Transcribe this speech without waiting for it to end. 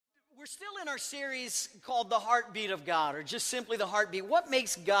We're still in our series called The Heartbeat of God, or just simply the heartbeat. What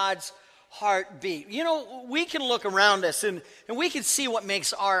makes God's heart beat? You know, we can look around us and we can see what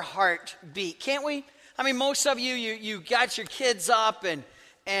makes our heart beat, can't we? I mean, most of you got your kids up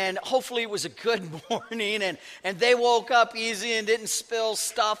and hopefully it was a good morning and they woke up easy and didn't spill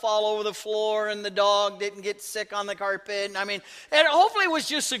stuff all over the floor and the dog didn't get sick on the carpet. And hopefully it was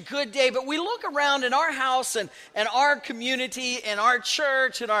just a good day. But we look around in our house and our community and our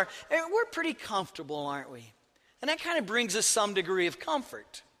church and we're pretty comfortable, aren't we? And that kind of brings us some degree of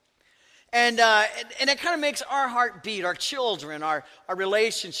comfort. And it kind of makes our heart beat, our children, our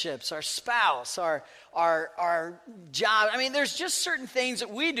relationships, our spouse, our job. I mean, there's just certain things that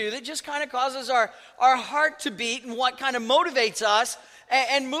we do that just kind of causes our heart to beat and what kind of motivates us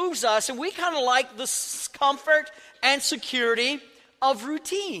and moves us. And we kind of like the comfort and security of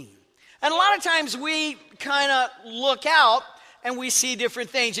routine. And a lot of times we kind of look out and we see different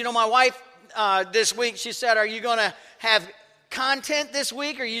things. You know, my wife this week, she said, "Are you going to have content this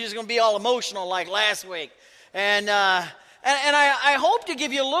week, or are you just going to be all emotional like last week?" And I hope to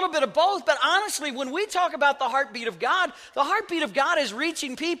give you a little bit of both, but honestly, when we talk about the heartbeat of God is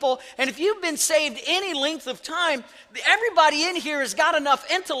reaching people, and if you've been saved any length of time, everybody in here has got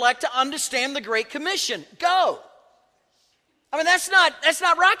enough intellect to understand the Great Commission. Go. I mean, that's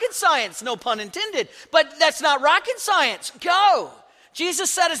not rocket science, no pun intended, but that's not rocket science. Go.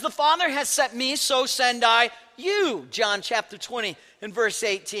 Jesus said, "As the Father has sent me, so send I you." John chapter 20 and verse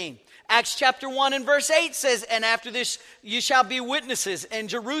 18. Acts chapter 1 and verse 8 says, "And after this you shall be witnesses in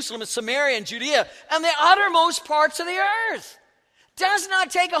Jerusalem and Samaria and Judea and the uttermost parts of the earth." Does not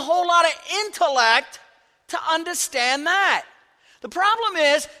take a whole lot of intellect to understand that. The problem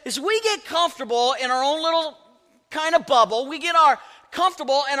is we get comfortable in our own little kind of bubble. We get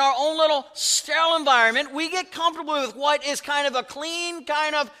comfortable in our own little sterile environment. We get comfortable with what is kind of a clean,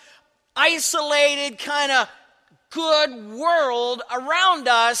 kind of isolated, kind of good world around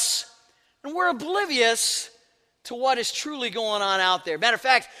us, and we're oblivious to what is truly going on out there. Matter of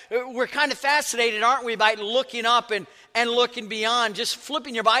fact, we're kind of fascinated, aren't we, by looking up and looking beyond. Just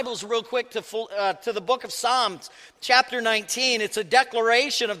flipping your Bibles real quick to the book of Psalms, chapter 19. It's a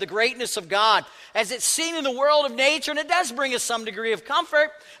declaration of the greatness of God as it's seen in the world of nature, and it does bring us some degree of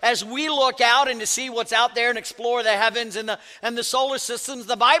comfort as we look out and to see what's out there and explore the heavens and the solar systems.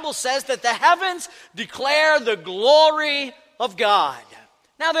 The Bible says that the heavens declare the glory of God.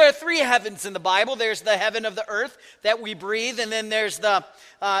 Now, there are three heavens in the Bible. There's the heaven of the earth that we breathe, and then there's the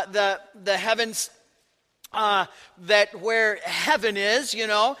heavens that where heaven is, you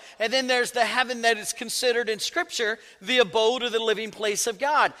know, and then there's the heaven that is considered in Scripture the abode or the living place of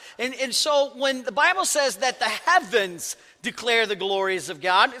God. And so when the Bible says that the heavens declare the glories of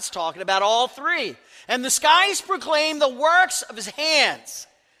God, it's talking about all three. And the skies proclaim the works of his hands.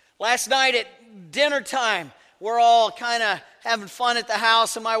 Last night at dinner time, we're all kind of having fun at the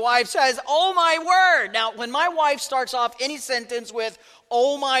house, and my wife says, "Oh my word." Now, when my wife starts off any sentence with,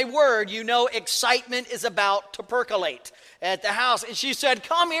 "Oh my word," you know excitement is about to percolate at the house. And she said,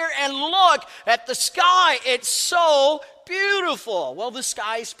 "Come here and look at the sky. It's so beautiful." Well, the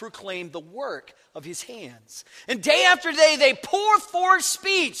skies proclaim the work of his hands. And day after day, they pour forth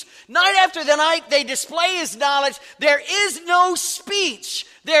speech. Night after the night, they display his knowledge. There is no speech.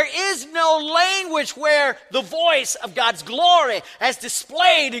 There is no language where the voice of God's glory as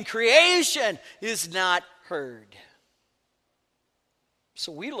displayed in creation is not heard.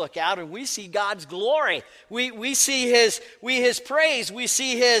 So we look out and we see God's glory. We see his praise. We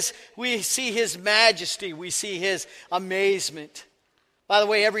see his majesty. We see his amazement. By the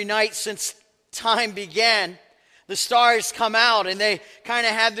way, every night since time began, the stars come out and they kind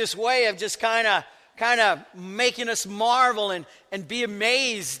of have this way of just kind of making us marvel and be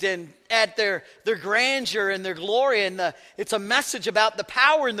amazed and at their grandeur and their glory. And it's a message about the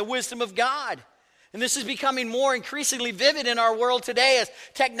power and the wisdom of God. And this is becoming more increasingly vivid in our world today as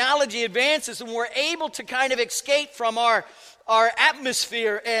technology advances and we're able to kind of escape from our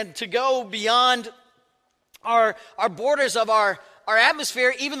atmosphere and to go beyond our borders of our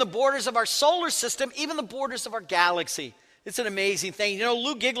atmosphere, even the borders of our solar system, even the borders of our galaxy. It's an amazing thing. You know,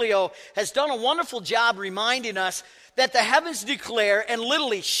 Lou Giglio has done a wonderful job reminding us that the heavens declare and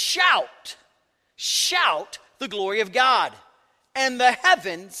literally shout the glory of God. And the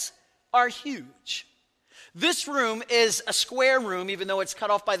heavens are huge. This room is a square room, even though it's cut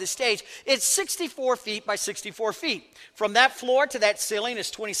off by the stage. It's 64 feet by 64 feet. From that floor to that ceiling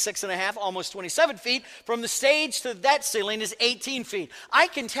is 26 and a half, almost 27 feet. From the stage to that ceiling is 18 feet. I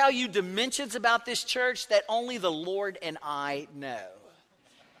can tell you dimensions about this church that only the Lord and I know.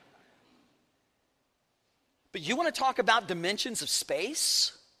 But you want to talk about dimensions of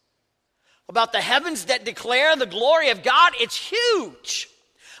space? about the heavens that declare the glory of God, it's huge.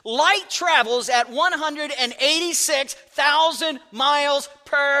 Light travels at 186,000 miles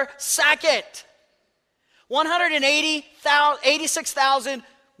per second. 186,000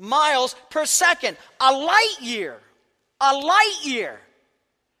 miles per second. A light year. A light year.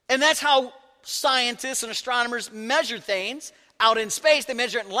 And that's how scientists and astronomers measure things out in space. They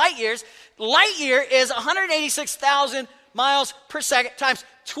measure it in light years. Light year is 186,000 miles per second times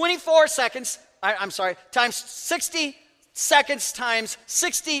 24 seconds. Times 60 seconds times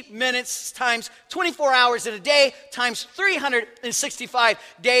 60 minutes times 24 hours in a day times 365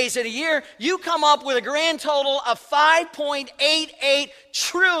 days in a year. You come up with a grand total of 5.88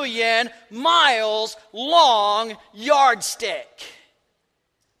 trillion miles long yardstick.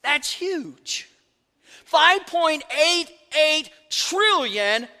 That's huge. 5.88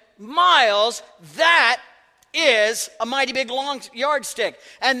 trillion miles. That is a mighty big long yardstick.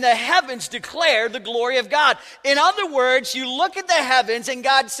 And the heavens declare the glory of God. In other words, you look at the heavens and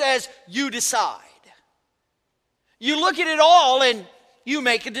God says, you decide. You look at it all and you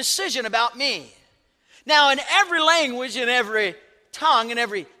make a decision about me. Now, in every language, in every tongue, in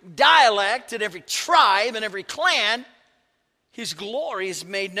every dialect, in every tribe, in every clan, His glory is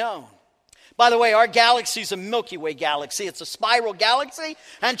made known. By the way, our galaxy is a Milky Way galaxy. It's a spiral galaxy.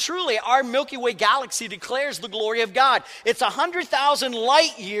 And truly, our Milky Way galaxy declares the glory of God. It's 100,000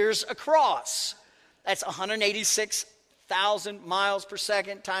 light years across. That's 186,000 miles per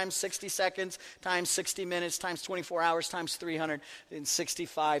second times 60 seconds times 60 minutes times 24 hours times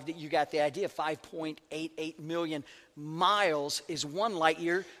 365. You got the idea. 5.88 million miles is one light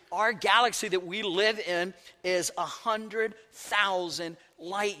year. Our galaxy that we live in is 100,000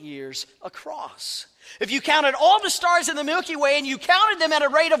 light years across. If you counted all the stars in the Milky Way and you counted them at a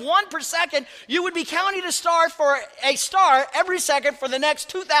rate of 1 per second, you would be counting a star every second for the next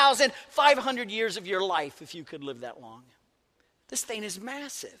 2,500 years of your life if you could live that long. This thing is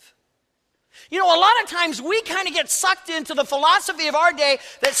massive. You know, a lot of times we kind of get sucked into the philosophy of our day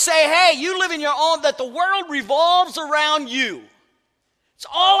that say, hey, you live in your own, that the world revolves around you. It's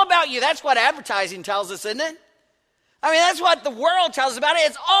all about you. That's what advertising tells us, isn't it? I mean, that's what the world tells us about it.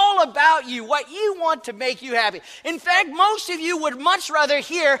 It's all about you, what you want to make you happy. In fact, most of you would much rather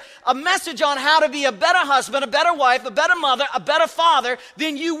hear a message on how to be a better husband, a better wife, a better mother, a better father,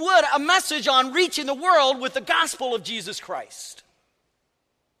 than you would a message on reaching the world with the gospel of Jesus Christ.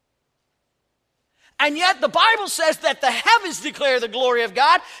 And yet the Bible says that the heavens declare the glory of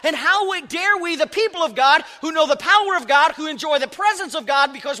God. And how dare we, the people of God, who know the power of God, who enjoy the presence of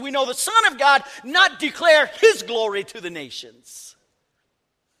God because we know the Son of God, not declare His glory to the nations?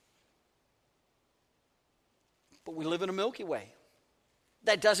 But we live in a Milky Way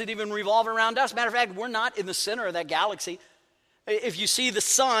that doesn't even revolve around us. Matter of fact, we're not in the center of that galaxy. If you see the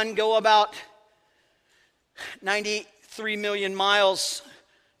sun go about 93 million miles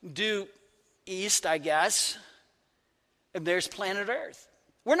due east, I guess, and there's planet Earth.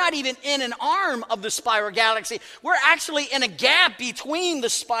 We're not even in an arm of the spiral galaxy. We're actually in a gap between the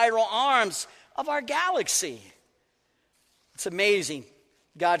spiral arms of our galaxy. It's amazing.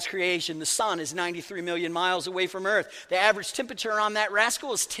 God's creation. The sun is 93 million miles away from Earth. The average temperature on that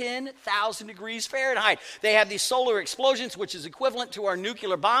rascal is 10,000 degrees Fahrenheit. They have these solar explosions, which is equivalent to our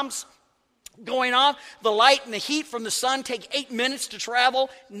nuclear bombs going off. The light and the heat from the sun take 8 minutes to travel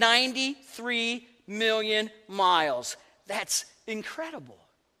 93 million miles. That's incredible.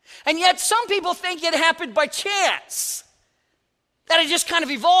 And yet some people think it happened by chance. That it just kind of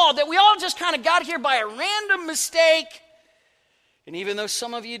evolved, that we all just kind of got here by a random mistake. And even though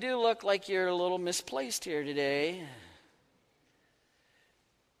some of you do look like you're a little misplaced here today,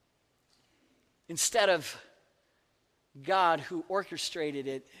 instead of God who orchestrated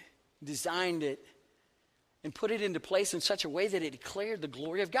it, designed it, and put it into place in such a way that it declared the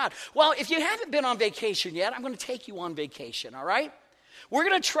glory of God. Well, if you haven't been on vacation yet, I'm going to take you on vacation, all right? We're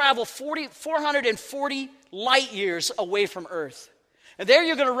going to travel 440 light years away from Earth. And there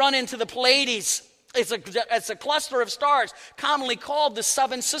you're going to run into the Pleiades. It's a cluster of stars, commonly called the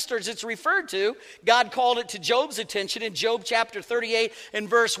Seven Sisters. It's referred to. God called it to Job's attention in Job chapter 38 and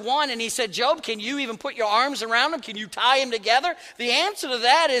verse 1. And he said, Job, can you even put your arms around them? Can you tie them together? The answer to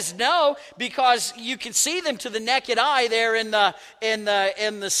that is no, because you can see them to the naked eye there in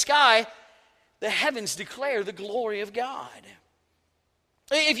the sky. The heavens declare the glory of God.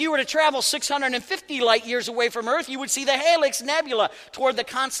 If you were to travel 650 light years away from Earth, you would see the Helix Nebula toward the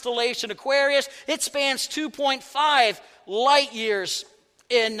constellation Aquarius. It spans 2.5 light years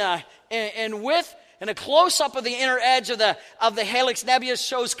in width, and a close-up of the inner edge of the Helix Nebula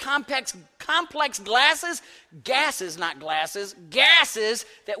shows complex complex gases, not glasses, gases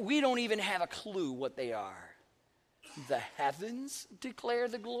that we don't even have a clue what they are. The heavens declare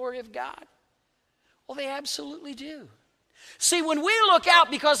the glory of God. Well, they absolutely do. See, when we look out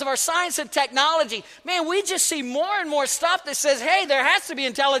because of our science and technology, man, we just see more and more stuff that says, hey, there has to be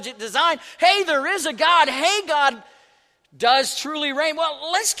intelligent design. Hey, there is a God. Hey, God does truly reign.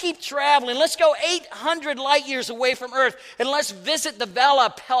 Well, let's keep traveling. Let's go 800 light years away from Earth, and let's visit the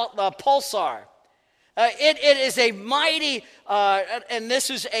Vela pulsar. It is a mighty, and this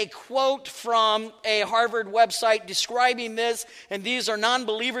is a quote from a Harvard website describing this, and these are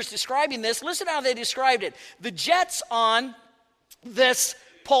non-believers describing this. Listen how they described it. The jets on this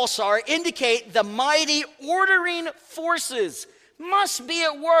pulsar indicate the mighty ordering forces must be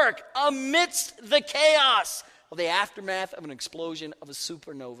at work amidst the chaos of the aftermath of an explosion of a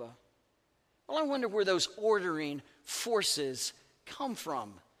supernova. Well, I wonder where those ordering forces come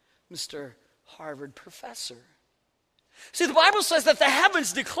from, Mr. Harvard professor. See, the Bible says that the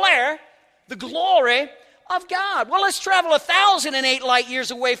heavens declare the glory of God. Well, let's travel 1,008 light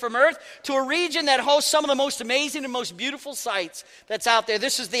years away from Earth to a region that hosts some of the most amazing and most beautiful sights that's out there.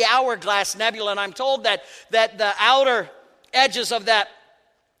 This is the Hourglass Nebula, and I'm told that the outer edges of that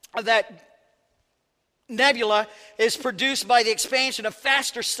nebula is produced by the expansion of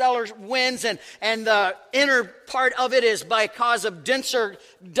faster stellar winds, and the inner part of it is by cause of denser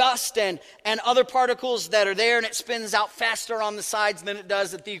dust and other particles that are there, and it spins out faster on the sides than it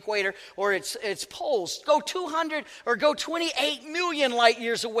does at the equator or its poles. Go 28 million light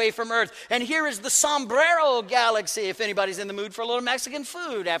years away from Earth, and here is the Sombrero Galaxy, if anybody's in the mood for a little Mexican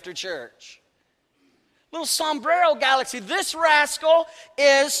food after church. Little Sombrero Galaxy. This rascal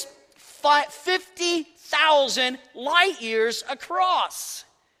is 50,000 light years across.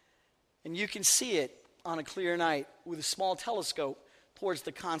 And you can see it on a clear night with a small telescope towards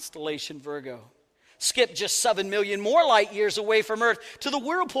the constellation Virgo. Skip just 7 million more light years away from Earth to the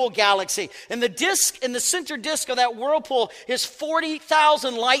Whirlpool Galaxy. And the center disk of that whirlpool is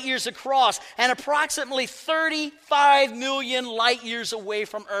 40,000 light years across and approximately 35 million light years away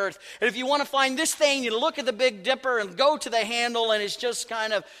from Earth. And if you want to find this thing, you look at the Big Dipper and go to the handle, and it's just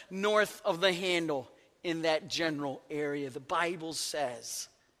kind of north of the handle in that general area. The Bible says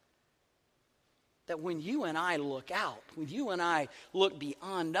that when you and I look out, when you and I look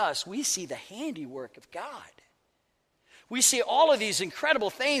beyond us, we see the handiwork of God. We see all of these incredible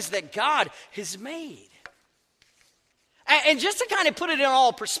things that God has made. And just to kind of put it in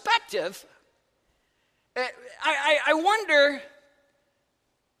all perspective, I wonder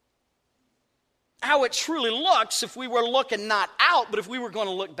how it truly looks if we were looking not out, but if we were going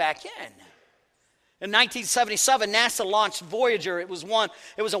to look back in. In 1977, NASA launched Voyager. It was a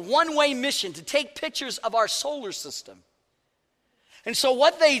one-way mission to take pictures of our solar system. And so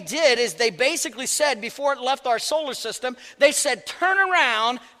what they did is they basically said, before it left our solar system, they said, turn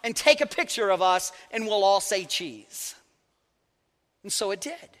around and take a picture of us, and we'll all say cheese. And so it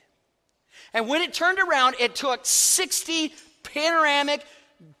did. And when it turned around, it took 60 panoramic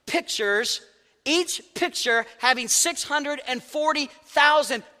pictures, each picture having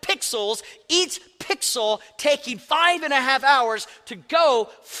 640,000 pixels, each pixel taking 5.5 hours to go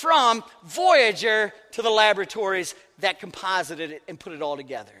from Voyager to the laboratories that composited it and put it all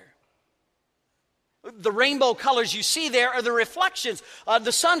together. The rainbow colors you see there are the reflections,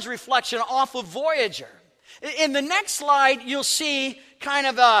 the sun's reflection off of Voyager. In the next slide, you'll see kind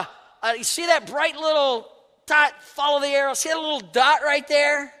of you see that bright little dot, follow the arrow, see that little dot right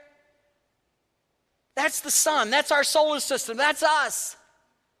there? That's the sun, that's our solar system, that's us.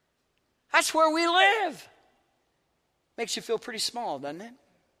 That's where we live. Makes you feel pretty small, doesn't it?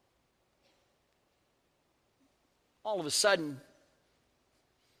 All of a sudden,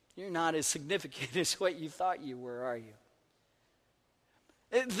 you're not as significant as what you thought you were, are you?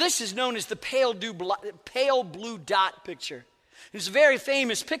 This is known as the pale blue dot picture. It's a very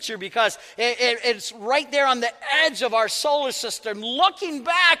famous picture because it's right there on the edge of our solar system, looking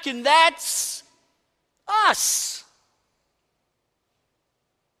back, and that's us.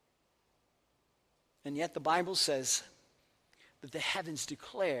 And yet the Bible says that the heavens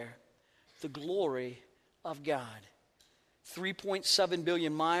declare the glory of God. 3.7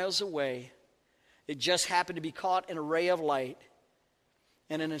 billion miles away, it just happened to be caught in a ray of light.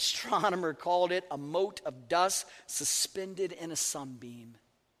 And an astronomer called it a mote of dust suspended in a sunbeam.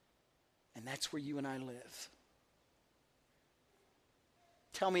 And that's where you and I live.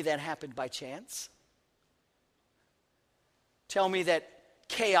 Tell me that happened by chance. Tell me that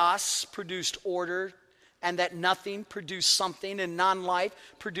chaos produced order, and that nothing produced something, and non-life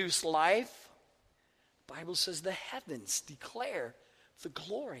produced life. The Bible says the heavens declare the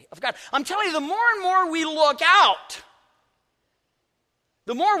glory of God. I'm telling you, the more and more we look out,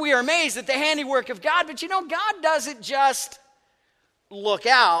 the more we are amazed at the handiwork of God. But you know, God doesn't just look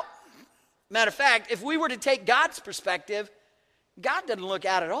out. Matter of fact, if we were to take God's perspective, God doesn't look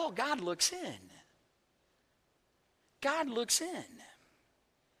out at all. God looks in. God looks in.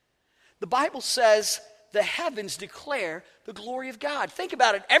 The Bible says the heavens declare the glory of God. Think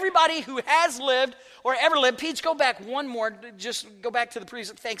about it. Everybody who has lived or ever lived, Pete, go back one more, just go back to the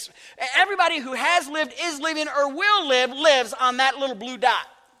previous, thanks. Everybody who has lived, is living, or will live, lives on that little blue dot.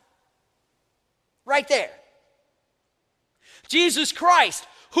 Right there. Jesus Christ,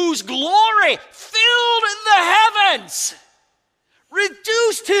 whose glory filled the heavens,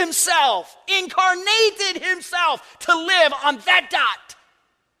 reduced himself, incarnated himself to live on that dot.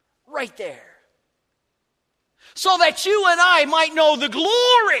 Right there. So that you and I might know the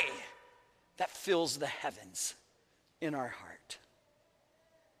glory that fills the heavens in our heart.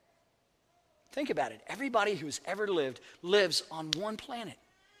 Think about it. Everybody who's ever lived lives on one planet.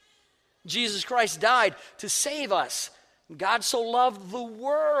 Jesus Christ died to save us. God so loved the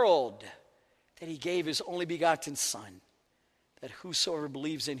world that he gave his only begotten Son, that whosoever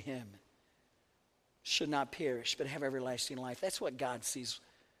believes in him should not perish but have everlasting life. That's what God sees.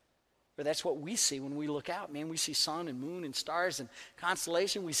 Or that's what we see when we look out, man. We see sun and moon and stars and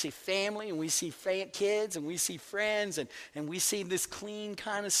constellation. We see family and we see kids and we see friends and we see this clean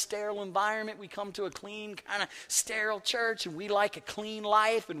kind of sterile environment. We come to a clean kind of sterile church and we like a clean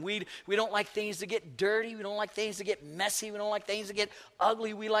life and we don't like things to get dirty. We don't like things to get messy. We don't like things to get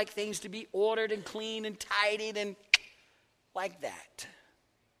ugly. We like things to be ordered and clean and tidied and like that.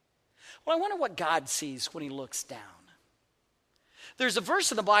 Well, I wonder what God sees when he looks down. There's a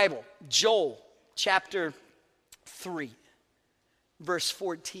verse in the Bible, Joel chapter 3, verse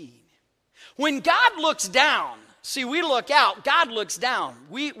 14. When God looks down, see, we look out, God looks down.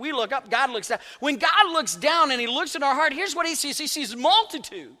 We look up, God looks down. When God looks down and he looks in our heart, here's what he sees. He sees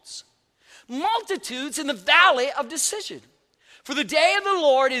multitudes. Multitudes in the valley of decision. For the day of the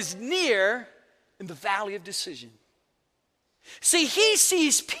Lord is near in the valley of decision. See, he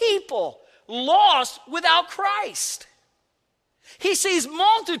sees people lost without Christ. He sees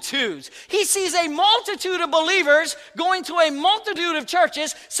multitudes. He sees a multitude of believers going to a multitude of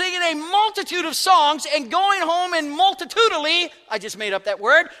churches, singing a multitude of songs, and going home and multitudinally, I just made up that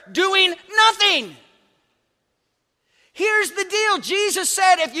word, doing nothing. Here's the deal. Jesus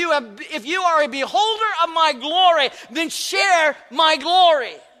said, if you are a beholder of my glory, then share my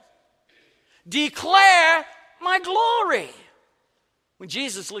glory. Declare my glory. When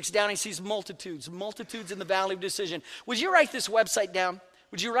Jesus looks down, he sees multitudes in the valley of decision. Would you write this website down?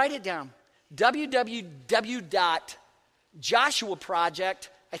 Would you write it down? www.joshuaproject,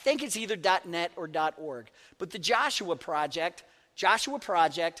 I think it's either .net or .org, but the Joshua Project,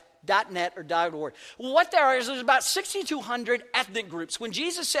 joshuaproject.net or .org. Well, what there is, there's about 6,200 ethnic groups. When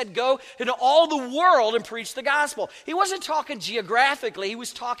Jesus said go into all the world and preach the gospel, he wasn't talking geographically, he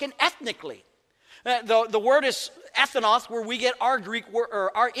was talking ethnically. The word is ethnos, where we get our Greek word,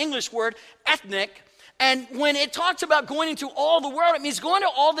 or our English word, ethnic. And when it talks about going into all the world, it means going to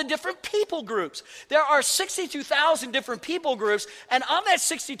all the different people groups. There are 62,000 different people groups, and of that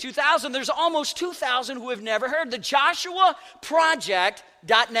 62,000, there's almost 2,000 who have never heard. The Joshua Project,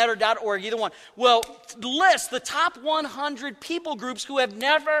 .net or .org, either one, will list the top 100 people groups who have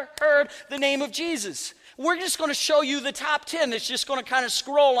never heard the name of Jesus. We're just going to show you the top 10. It's just going to kind of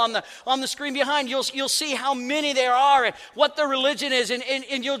scroll on the screen behind. You'll see how many there are and what their religion is,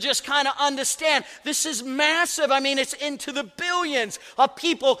 and you'll just kind of understand. This is massive. I mean, it's into the billions of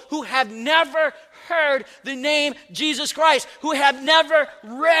people who have never heard the name Jesus Christ, who have never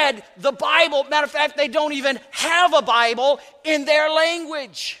read the Bible. Matter of fact, they don't even have a Bible in their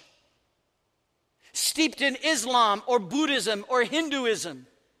language. Steeped in Islam or Buddhism or Hinduism.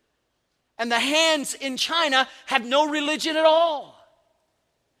 And the Hans in China have no religion at all.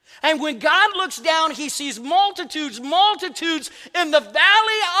 And when God looks down, he sees multitudes in the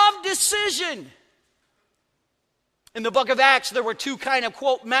valley of decision. In the book of Acts, there were two kind of,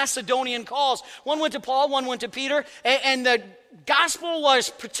 quote, Macedonian calls. One went to Paul, one went to Peter. And the gospel was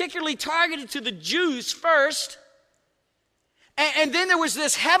particularly targeted to the Jews first. And then there was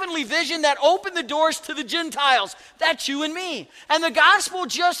this heavenly vision that opened the doors to the Gentiles. That's you and me. And the gospel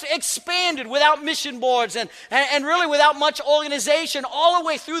just expanded without mission boards and really without much organization all the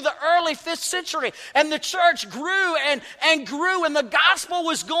way through the early 5th century. And the church grew and grew, and the gospel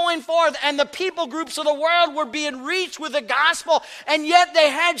was going forth, and the people groups of the world were being reached with the gospel, and yet they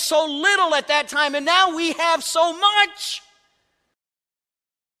had so little at that time, and now we have so much.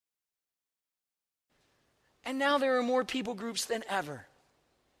 And now there are more people groups than ever.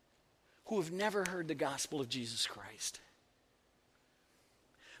 who have never heard the gospel of Jesus Christ.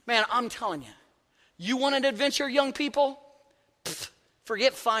 Man, I'm telling you, you want an adventure, young people?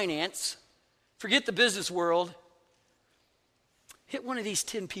 Forget finance. Forget the business world. Hit one of these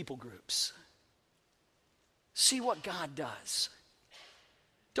 10 people groups. See what God does.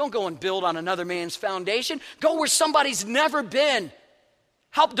 Don't go and build on another man's foundation. Go where somebody's never been.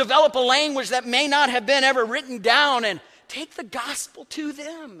 Help develop a language that may not have been ever written down and take the gospel to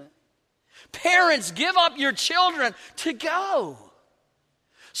them. Parents, give up your children to go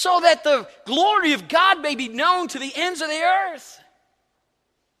so that the glory of God may be known to the ends of the earth.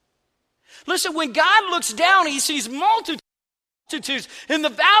 Listen, when God looks down, he sees multitudes in the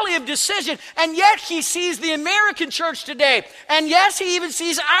valley of decision, and yet he sees the American church today, and yes, he even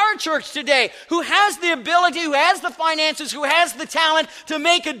sees our church today, who has the ability, who has the finances, who has the talent to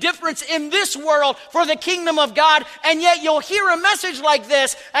make a difference in this world for the kingdom of God. And yet you'll hear a message like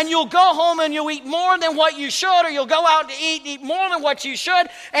this, and you'll go home and you'll eat more than what you should, or you'll go out to eat more than what you should,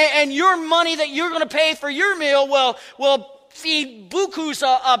 and your money that you're going to pay for your meal will feed bukus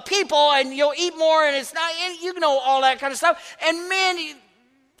of people, and you'll eat more, and it's not, you know, all that kind of stuff. And man,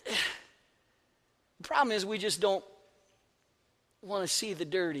 the problem is we just don't want to see the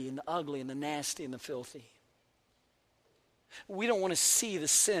dirty and the ugly and the nasty and the filthy. We don't want to see the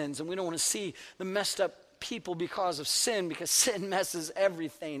sins, and we don't want to see the messed up people because of sin, because sin messes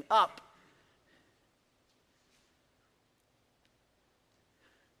everything up.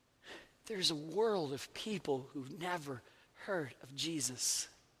 There's a world of people who've never heard of Jesus.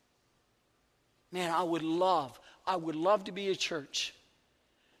 Man, I would love to be a church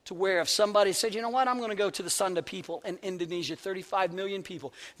to where if somebody said, you know what, I'm going to go to the Sunda people in Indonesia, 35 million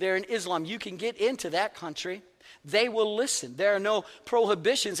people. They're in Islam. You can get into that country. They will listen. There are no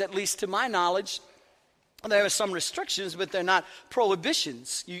prohibitions, at least to my knowledge. There are some restrictions, but they're not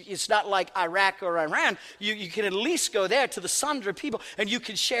prohibitions. It's not like Iraq or Iran. You can at least go there to the Sunda people, and you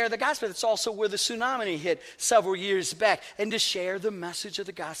can share the gospel. It's also where the tsunami hit several years back, and to share the message of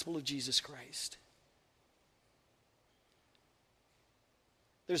the gospel of Jesus Christ.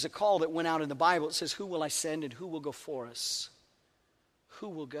 There's a call that went out in the Bible. It says, who will I send and who will go for us? Who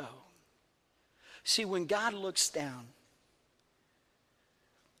will go? See, when God looks down,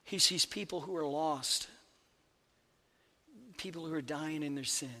 he sees people who are lost. People who are dying in their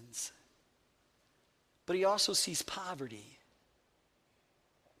sins. But he also sees poverty.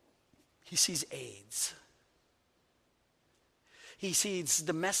 He sees AIDS. He sees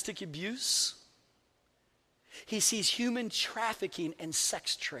domestic abuse. He sees human trafficking and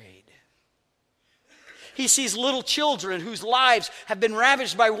sex trade. He sees little children whose lives have been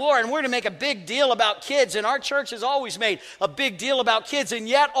ravaged by war, and we're going to make a big deal about kids, and our church has always made a big deal about kids, and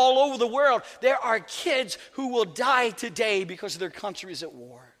yet all over the world there are kids who will die today because their country is at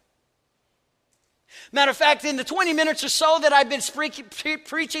war. Matter of fact, in the 20 minutes or so that I've been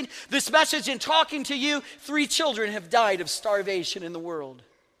preaching this message and talking to you, 3 children have died of starvation in the world.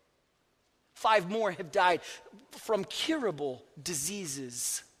 5 more have died from curable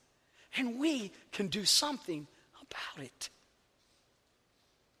diseases. And we can do something about it.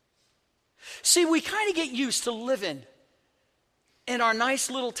 See, we kind of get used to living in our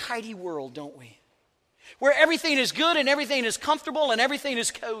nice little tidy world, don't we? Where everything is good and everything is comfortable and everything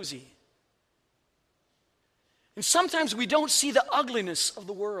is cozy. And sometimes we don't see the ugliness of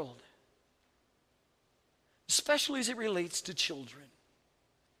the world, especially as it relates to children.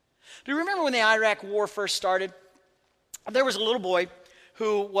 Do you remember when the Iraq War first started? There was a little boy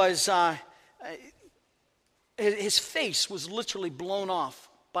who was, his face was literally blown off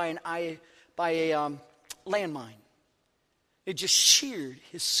by a landmine. It just sheared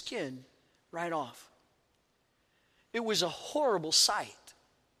his skin right off. It was a horrible sight.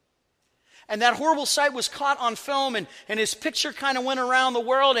 And that horrible sight was caught on film, and his picture kind of went around the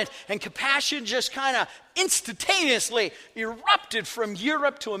world, and compassion just kind of instantaneously erupted from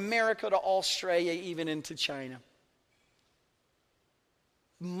Europe to America to Australia, even into China.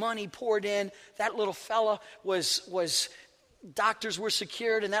 Money poured in. That little fella was doctors were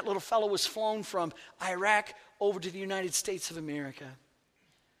secured, and that little fella was flown from Iraq over to the United States of America.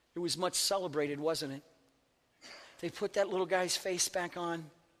 It was much celebrated, wasn't it? They put that little guy's face back on,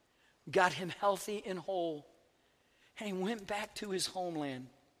 got him healthy and whole, and he went back to his homeland,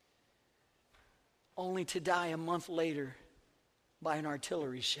 only to die a month later by an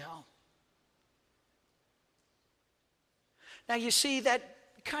artillery shell. Now you see, that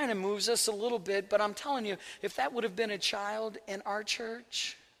kind of moves us a little bit, but I'm telling you, if that would have been a child in our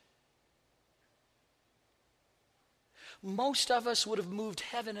church, most of us would have moved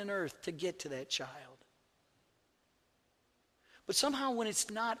heaven and earth to get to that child. But somehow when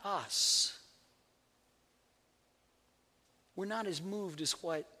it's not us, we're not as moved as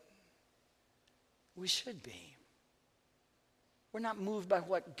what we should be. We're not moved by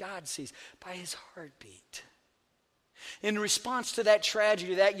what God sees, by his heartbeat. In response to that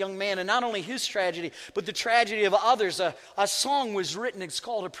tragedy, that young man, and not only his tragedy, but the tragedy of others, a song was written. It's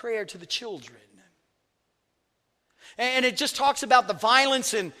called A Prayer to the Children. And it just talks about the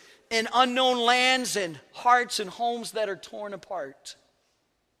violence in unknown lands and hearts and homes that are torn apart.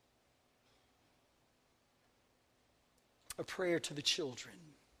 A prayer to the children.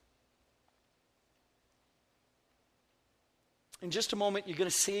 In just a moment, you're going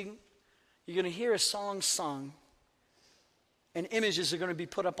to sing, you're going to hear a song sung, and images are going to be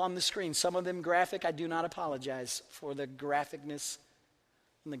put up on the screen. Some of them graphic. I do not apologize for the graphicness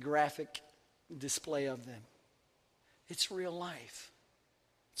and the graphic display of them. It's real life.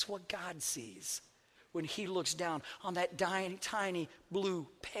 It's what God sees when he looks down on that tiny blue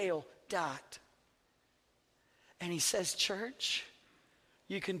pale dot. And he says, church,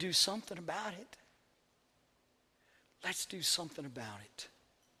 you can do something about it. Let's do something about it.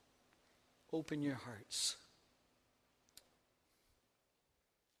 Open your hearts.